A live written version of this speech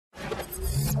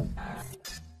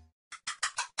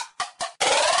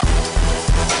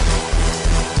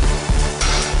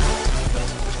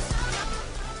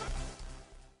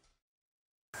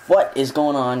What is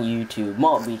going on YouTube?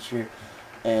 Moab here,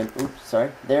 and oops,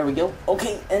 sorry, there we go.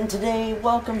 Okay, and today,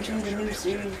 welcome to the new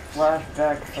series,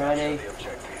 Flashback Friday.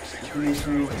 The new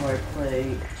series where I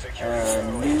play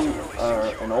an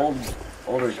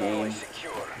older game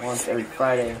once every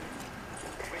Friday.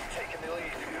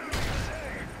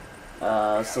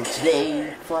 So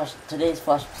this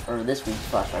week's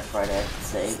Flashback Friday, I should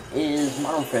say, is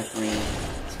Modern Warfare 3.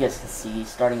 As you guys can see,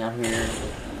 starting out here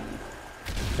with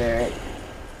the Barrett.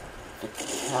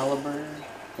 Caliber, I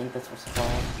think that's what's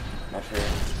called. Not sure.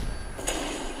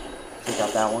 Take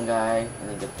out that one guy, and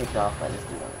then get picked off by this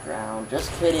dude on the ground.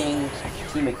 Just kidding.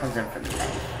 Teammate comes in for me.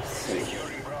 Safe.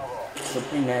 So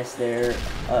pretty nice there.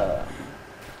 I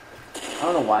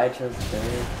don't know why I chose the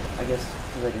Barrett. I guess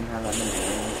because I didn't have that many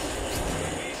games.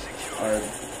 Or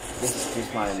this is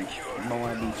just my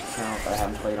Moab account that I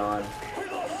haven't played on.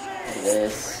 Look at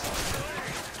this.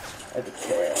 Epic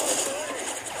fail.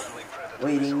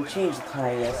 Waiting, change the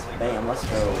time, yes, bam, let's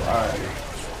go. Alright.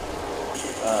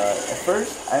 At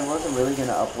first, I wasn't really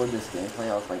gonna upload this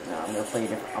gameplay. I was like, nah, I'm gonna play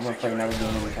another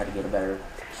game and try to get a better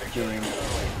game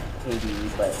KD.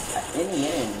 But in the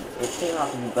end, it came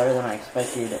out to be better than I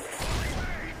expected.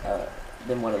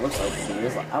 Than what it looks like to be.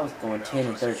 I was going 10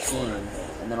 and 13,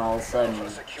 and then all of a sudden,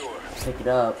 pick it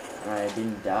up, and I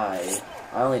didn't die.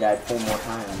 I only died 4 more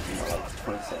times, you know, like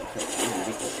 27 kills. It was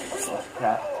ridiculous. Oh,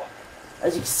 crap.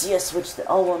 As you can see, I switched to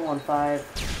L115.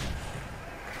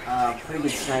 Pretty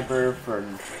good sniper for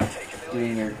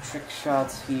doing your trick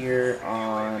shots here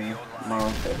on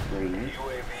Modern Warfare 3.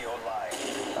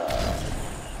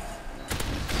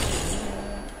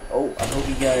 I hope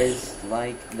you guys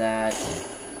like that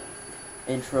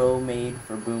intro made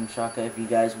for Boom Shaka. If you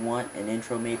guys want an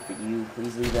intro made for you,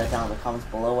 please leave that down in the comments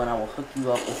below, and I will hook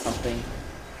you up with something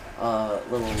a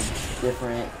little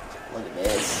different. Look at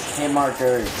this. Hit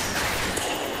markers.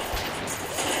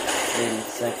 Wait a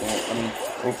second.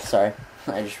 Oops, sorry.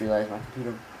 I just realized my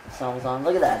computer sound was on.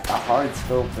 Look at that. The hard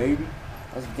scope, baby.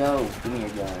 Let's go. Give me your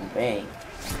gun. Bang.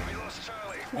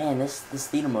 Man, this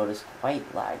theater mode is quite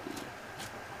laggy.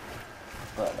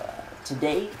 But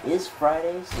today is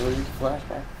Friday, so it is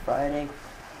Flashback Friday.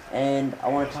 And I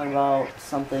want to talk about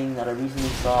something that I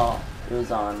recently saw. It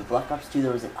was on Black Ops 2.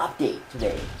 There was an update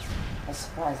today. I was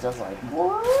surprised. I was like,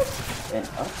 what? An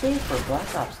update for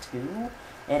Black Ops 2?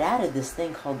 It added this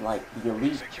thing called, like, the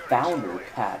Elite Founder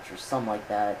patch or something like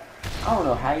that. I don't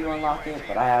know how you unlock it,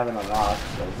 but I haven't unlocked,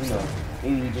 so who knows.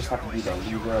 Maybe you just have to be the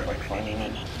leader of a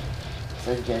clan.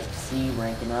 So as you guys can see,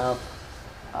 ranking up.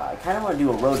 I kind of want to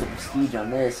do a road to prestige on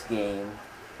this game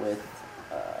with,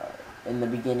 in the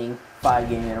beginning, 5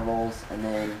 game intervals, and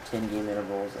then 10 game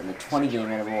intervals, and then 20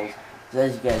 game intervals. Because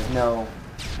as you guys know,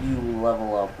 you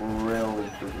level up really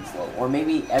freaking slow. Or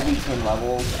maybe every 10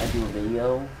 levels, I do a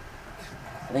video.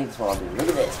 I think that's what I'll do. Look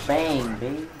at this. Bang,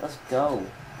 baby. Let's go.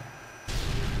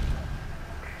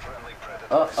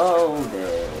 Uh-oh,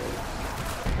 there.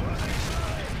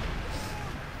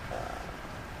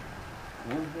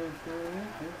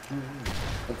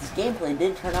 But this gameplay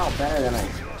did turn out better than I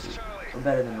expected. Or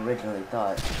better than originally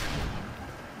thought.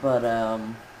 But,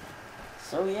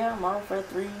 so yeah, Modern Warfare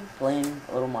 3. Playing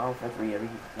a little Modern Warfare 3 every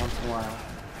once in a while.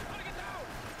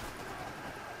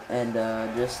 And,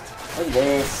 just, look at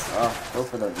this. Go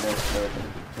for the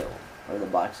kill. Or the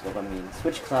box scope, I mean.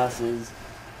 Switch classes.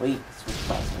 Wait, switch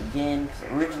classes again. Because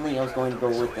originally I was going to go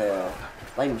with the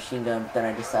light machine gun, but then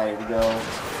I decided to go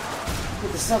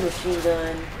with the submachine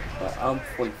gun, the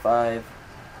 45.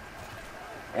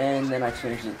 And then I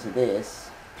changed it to this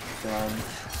gun.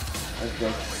 As you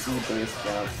guys can see, base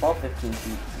jump, fall 15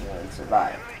 feet, you know, and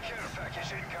survive.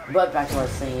 But back to what I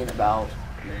was saying about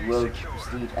Road to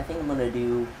Prestige. I think I'm going to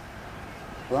do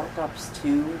Black Ops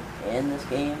 2 and this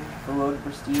game for Road to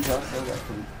Prestige also. That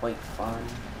could be quite fun.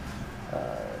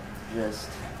 Just,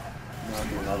 you know,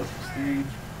 do another Prestige.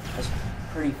 That's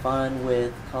pretty fun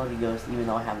with Call of Duty Ghosts, even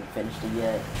though I haven't finished it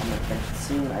yet. I'm going to finish it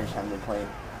soon. I just haven't been playing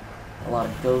a lot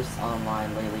of Ghosts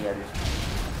online lately. I just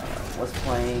was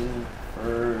playing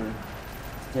for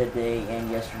today and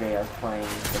yesterday. I was playing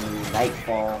the new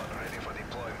Nightfall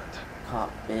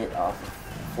cockpit off of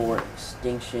for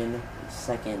Extinction, the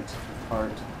second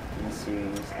part in the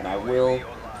series, and I will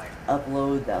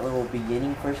upload that little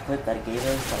beginning first clip that it gave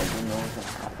us that I didn't know was going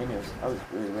to happen. That was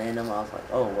really random. I was like,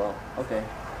 oh well, okay.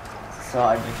 So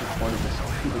I just recorded this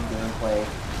stupid gameplay.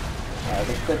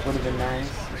 The clip would have been nice.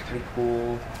 It was pretty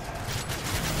cool.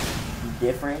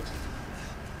 Different.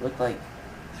 Looked like,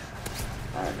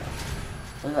 I don't know.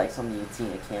 Looked like something you'd see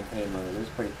in a campaign mode. It was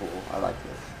pretty cool. I liked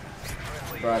it.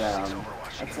 But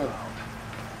that's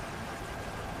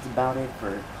about it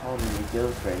for Call of Duty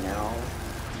Ghosts right now.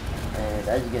 And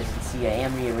as you guys can see, I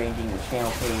am rearranging the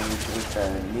channel page with the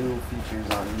new features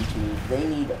on YouTube. They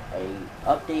need a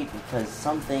update because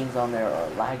some things on there are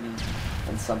laggy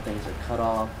and some things are cut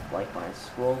off. Like when I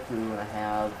scroll through and I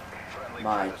have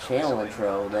my channel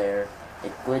intro there,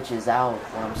 it glitches out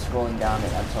when I'm scrolling down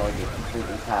it until I get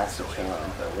completely past the channel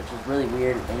intro, which is really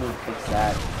weird. They need to fix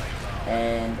that.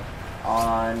 And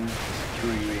on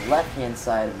the left-hand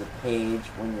side of the page,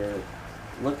 when you're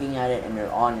looking at it and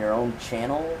you're on your own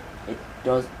channel, it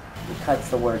cuts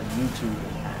the word YouTube.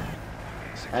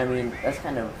 I mean, that's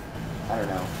kind of, I don't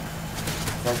know,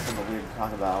 that's something weird to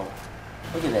talk about.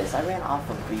 Look at this, I ran off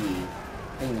of B,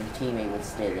 thinking the teammate would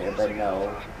stay there, but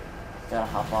no, gotta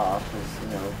hop off, because, you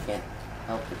know, can't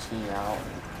help the team out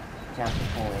and count the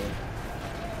point.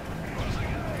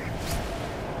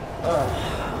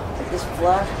 This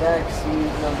flashback series,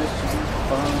 you know, this should be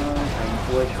fun. I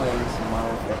enjoy playing some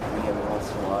Modern Warfare 3 every once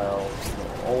in a while. You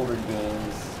know, older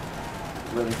games,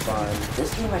 really fun.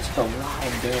 This game I took a lot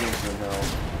of damage, you know.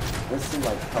 This seemed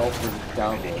like health was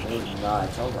double. It was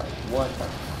nuts. I was like, what the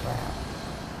crap?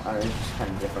 I don't know, it's just kind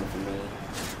of different for me.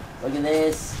 Look at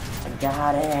this. I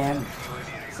got him.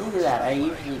 See, look at that. I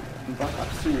usually buck up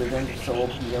too, but then so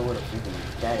OP, I would have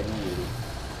freaking died immediately.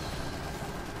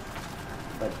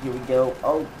 But here we go.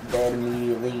 Oh, dead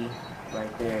immediately.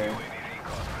 Right there.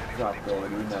 Drop dead,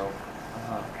 you know.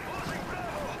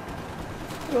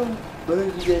 But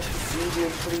as you guys can see,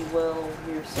 doing pretty well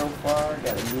here so far.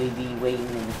 Got a UAV waiting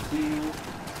in the queue.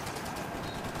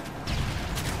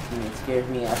 It scares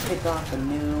me. I picked off the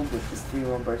noob with this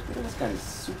 3-1 burst, but this gun is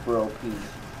super OP. And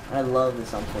I love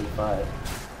this on 45.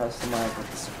 Customized with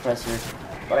the suppressor,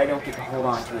 but I don't get to hold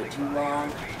on to it too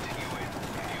long.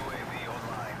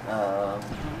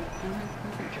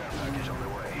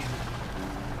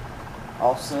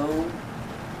 Also,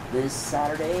 this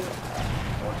Saturday,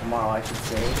 or tomorrow I should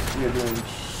say, we are doing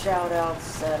shout-out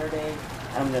Saturday.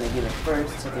 I'm going to give it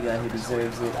first to the guy who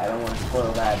deserves it. I don't want to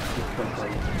spoil that too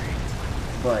quickly.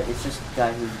 But it's just a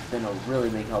guy who's been a really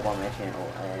big help on my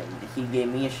channel. And he gave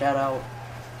me a shout-out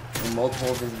in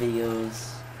multiple of his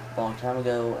videos a long time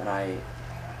ago. And I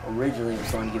originally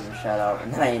was going to give him a shout-out.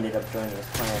 And then I ended up joining his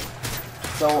clan.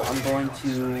 So I'm going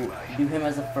to do him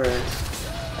as a first.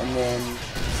 And then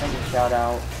the second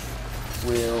shout-out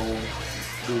will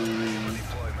be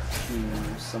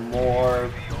to some more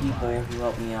people who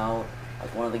helped me out,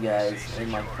 like one of the guys in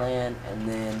my clan, and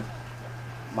then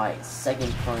my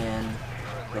second clan,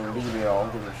 the leader, I'll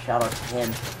give a shout out to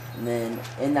him. And then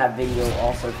in that video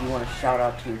also, if you want to shout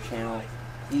out to your channel,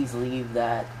 please leave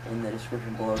that in the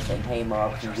description below saying, hey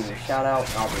Moab, can you give me a shout out?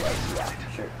 And I'll be like,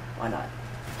 yeah, sure, why not?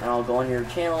 And I'll go on your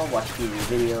channel, watch a few of your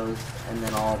videos, and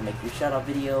then I'll make you a shout out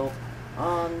video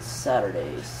on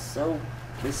Saturdays. So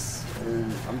this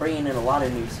is, I'm bringing in a lot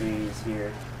of new series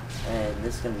here, and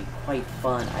this is going to be quite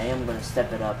fun. I am going to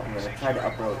step it up. I'm going to try to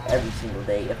upload every single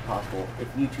day if possible,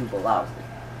 if YouTube allows it.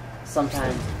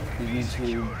 Sometimes the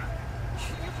YouTube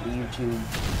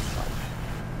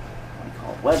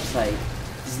website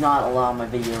does not allow my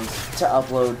videos to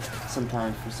upload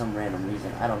sometimes for some random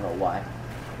reason. I don't know why.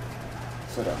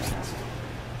 So don't ask.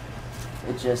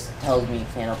 It just tells me it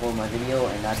can't upload my video,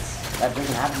 and that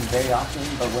doesn't happen very often,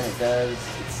 but when it does,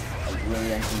 it's like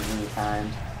really inconvenient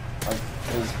times. Like,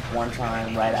 it was one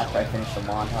time right after I finished the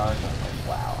montage, and I was like,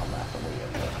 wow, I'm gonna have to wait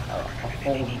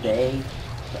a whole day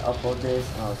to upload this,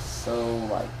 and I was so,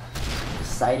 like,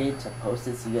 excited to post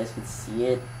it so you guys could see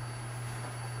it.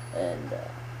 And,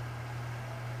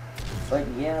 but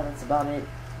yeah, that's about it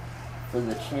for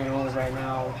the channel right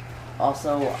now.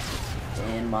 Also,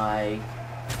 in my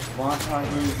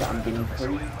montages, I'm getting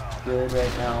pretty good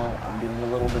right now. I'm doing a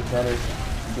little bit better.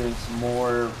 I'm doing some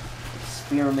more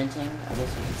experimenting, I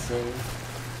guess you could say.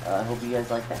 I hope you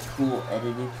guys like that cool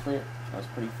edited clip. That was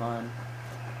pretty fun.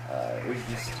 It was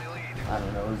just, I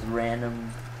don't know, it was a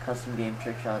random custom game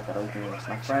trick shot that I was doing with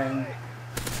my friend,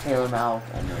 Taylor Malk,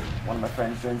 and then one of my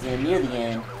friends joins in near the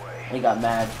end, and he got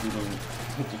mad because he didn't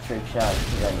hit the trick shot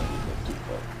because I didn't get too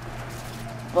quick.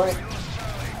 But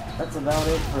that's about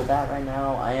it for that right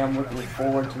now. I am looking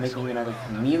forward to making another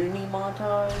community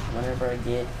montage whenever I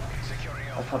get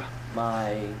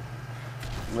my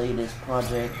latest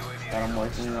project that I'm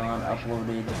working on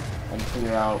uploaded and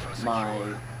clear out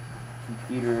my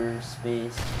computer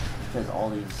space, because all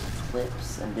these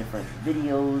clips and different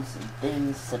videos and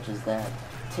things such as that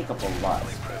take up a lot of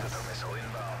space.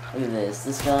 Look at this.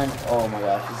 This gun, oh my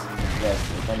gosh, this is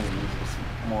majestic. I need to use this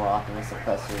more often as a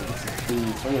suppressor. This is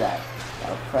beast. Look at that.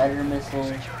 Got a Predator missile.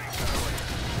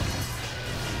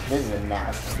 This is a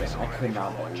nasty gun. I could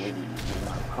not believe the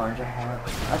amount of carnage I have.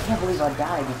 I can't believe I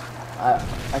died.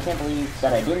 I can't believe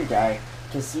that I didn't die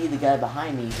to see the guy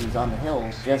behind me who's on the hill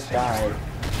just died,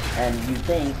 and you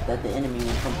think that the enemy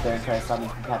will come there and try to stop me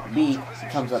from Captain B. He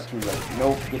comes up to you like,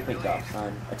 nope, get picked off,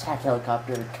 son. Attack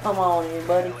helicopter, come on here,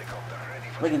 buddy.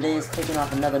 Look at this, taking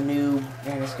off another noob.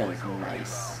 Man, this gun is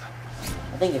nice.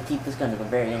 I think I keep this gun to the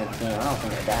very end of the game. I don't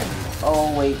think I died anymore.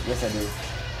 Oh, wait, yes I do.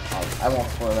 I won't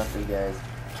spoil that for you guys.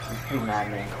 I'm pretty mad,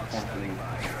 man. I can't believe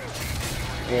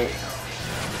it.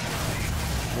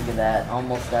 Look at that.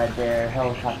 Almost died there.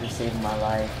 Helicopter saving my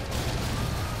life.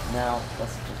 Now,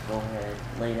 let's just go ahead,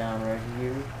 lay down right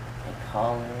here, and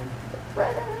call in the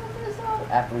Predator missile.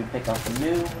 After we pick off the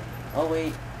noob. Oh,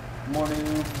 wait. More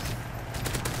noobs.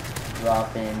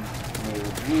 Drop in,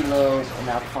 noob, reload, and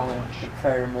now call in the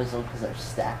Predator missile because they're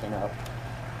stacking up.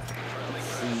 Let's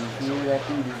see here, that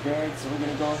dude is dead, so we're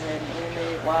gonna go ahead and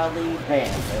animate wildly.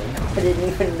 Bam! I didn't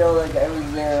even know that guy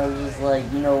was there. I was just like,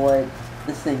 you know what?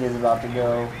 This thing is about to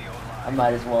go. I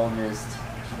might as well just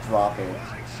drop it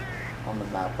on the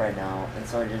map right now. And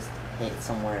so I just hit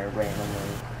somewhere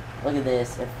randomly. Look at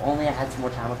this. If only I had some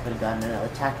more time, I could have gotten an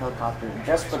attack helicopter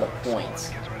just for the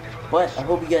points. But I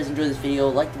hope you guys enjoyed this video.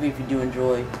 Like the video if you do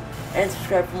enjoy. And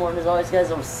subscribe for more. And as always,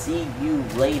 guys, I will see you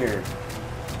later.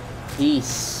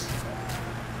 Peace.